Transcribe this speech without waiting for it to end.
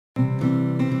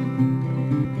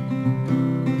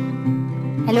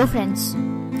Hello friends,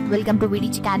 welcome to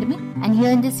VDH Academy, and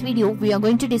here in this video we are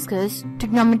going to discuss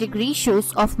trigonometric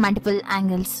ratios of multiple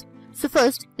angles. So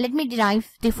first let me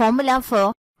derive the formula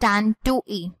for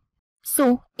Tan2A.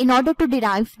 So in order to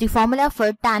derive the formula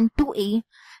for Tan2A,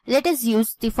 let us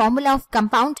use the formula of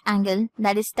compound angle,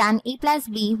 that is tan A plus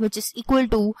B, which is equal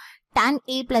to tan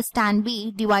A plus tan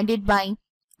B divided by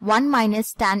 1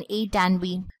 minus tan A tan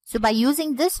B. So by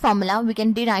using this formula we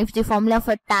can derive the formula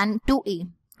for Tan2A,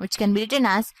 which can be written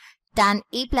as tan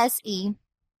A plus A,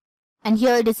 and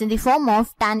here it is in the form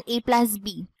of tan A plus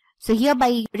B. So here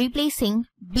by replacing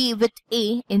B with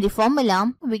A in the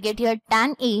formula, we get here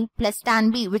tan A plus tan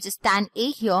B, which is tan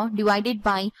A here, divided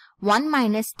by 1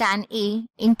 minus tan A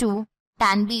into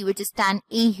tan B, which is tan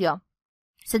A here.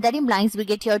 So that implies we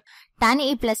get here tan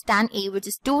A plus tan A, which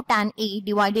is 2 tan A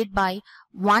divided by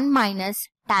 1 minus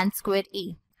tan square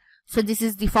A. So this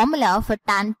is the formula for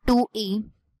Tan2A.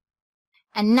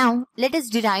 And now let us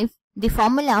derive the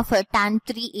formula for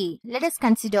Tan3A. Let us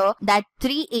consider that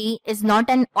 3A is not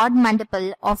an odd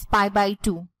multiple of pi by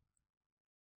 2.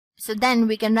 So then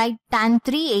we can write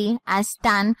Tan3A as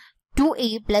tan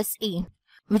 2A plus A,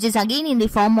 which is again in the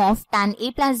form of tan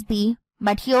A plus B,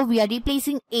 but here we are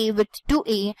replacing A with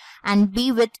 2A and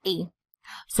B with A.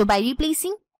 So by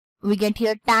replacing, we get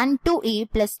here tan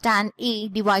 2A plus tan A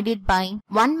divided by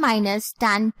 1 minus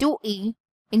tan 2A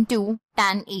into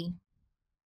tan A.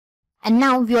 And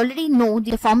now we already know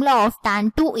the formula of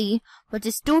Tan2A, which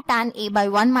is 2 tan A by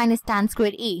 1 minus tan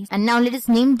square A. And now let us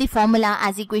name the formula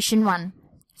as equation 1.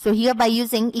 So here by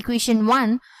using equation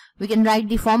 1, we can write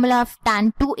the formula of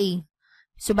Tan2A.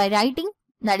 So by writing,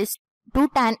 that is 2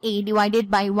 tan A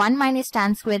divided by 1 minus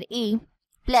tan square A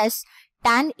plus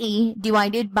tan A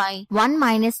divided by 1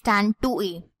 minus tan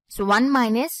 2A. So 1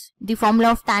 minus the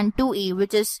formula of Tan2A,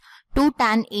 which is 2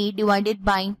 tan A divided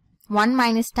by 1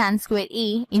 minus tan square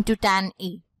A into tan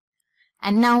A.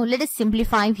 And now let us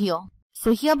simplify here.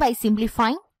 So here by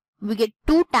simplifying, we get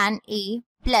 2 tan A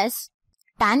plus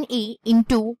tan A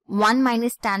into 1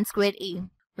 minus tan square A,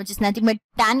 which is nothing but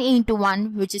tan A into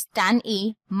 1, which is tan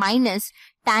A, minus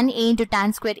tan A into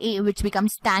tan square A, which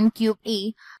becomes tan cube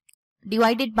A,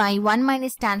 divided by 1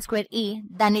 minus tan square A.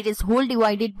 Then it is whole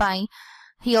divided by,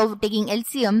 here taking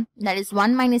LCM, that is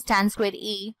 1 minus tan square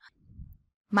A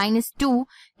minus 2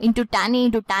 into tan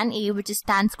A, which is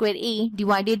tan square A,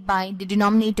 divided by the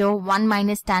denominator 1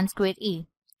 minus tan square A.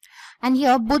 And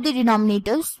here both the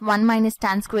denominators 1 minus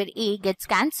tan square A gets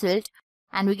cancelled,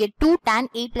 and we get 2 tan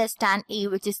A plus tan A,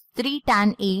 which is 3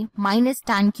 tan A minus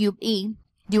tan cube A,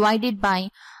 divided by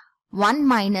 1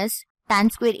 minus tan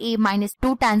square A minus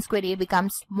 2 tan square A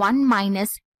becomes 1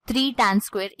 minus 3 tan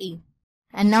square A.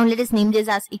 And now let us name this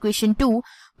as equation 2,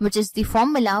 which is the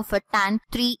formula for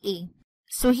Tan3A.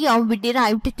 So here we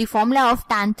derived the formula of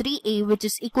Tan3A, which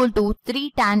is equal to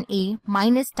 3 tan A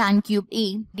minus tan cube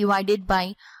A divided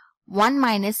by 1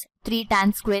 minus 3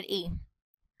 tan square A.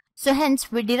 So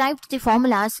hence we derived the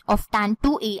formulas of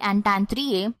Tan2A and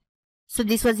Tan3A. So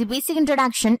this was the basic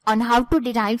introduction on how to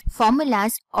derive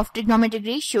formulas of trigonometric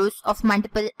ratios of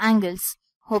multiple angles.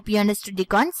 Hope you understood the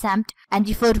concept, and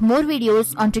refer more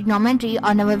videos on trigonometry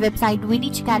on our website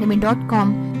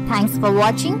vdhacademy.com. Thanks for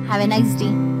watching. Have a nice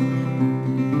day.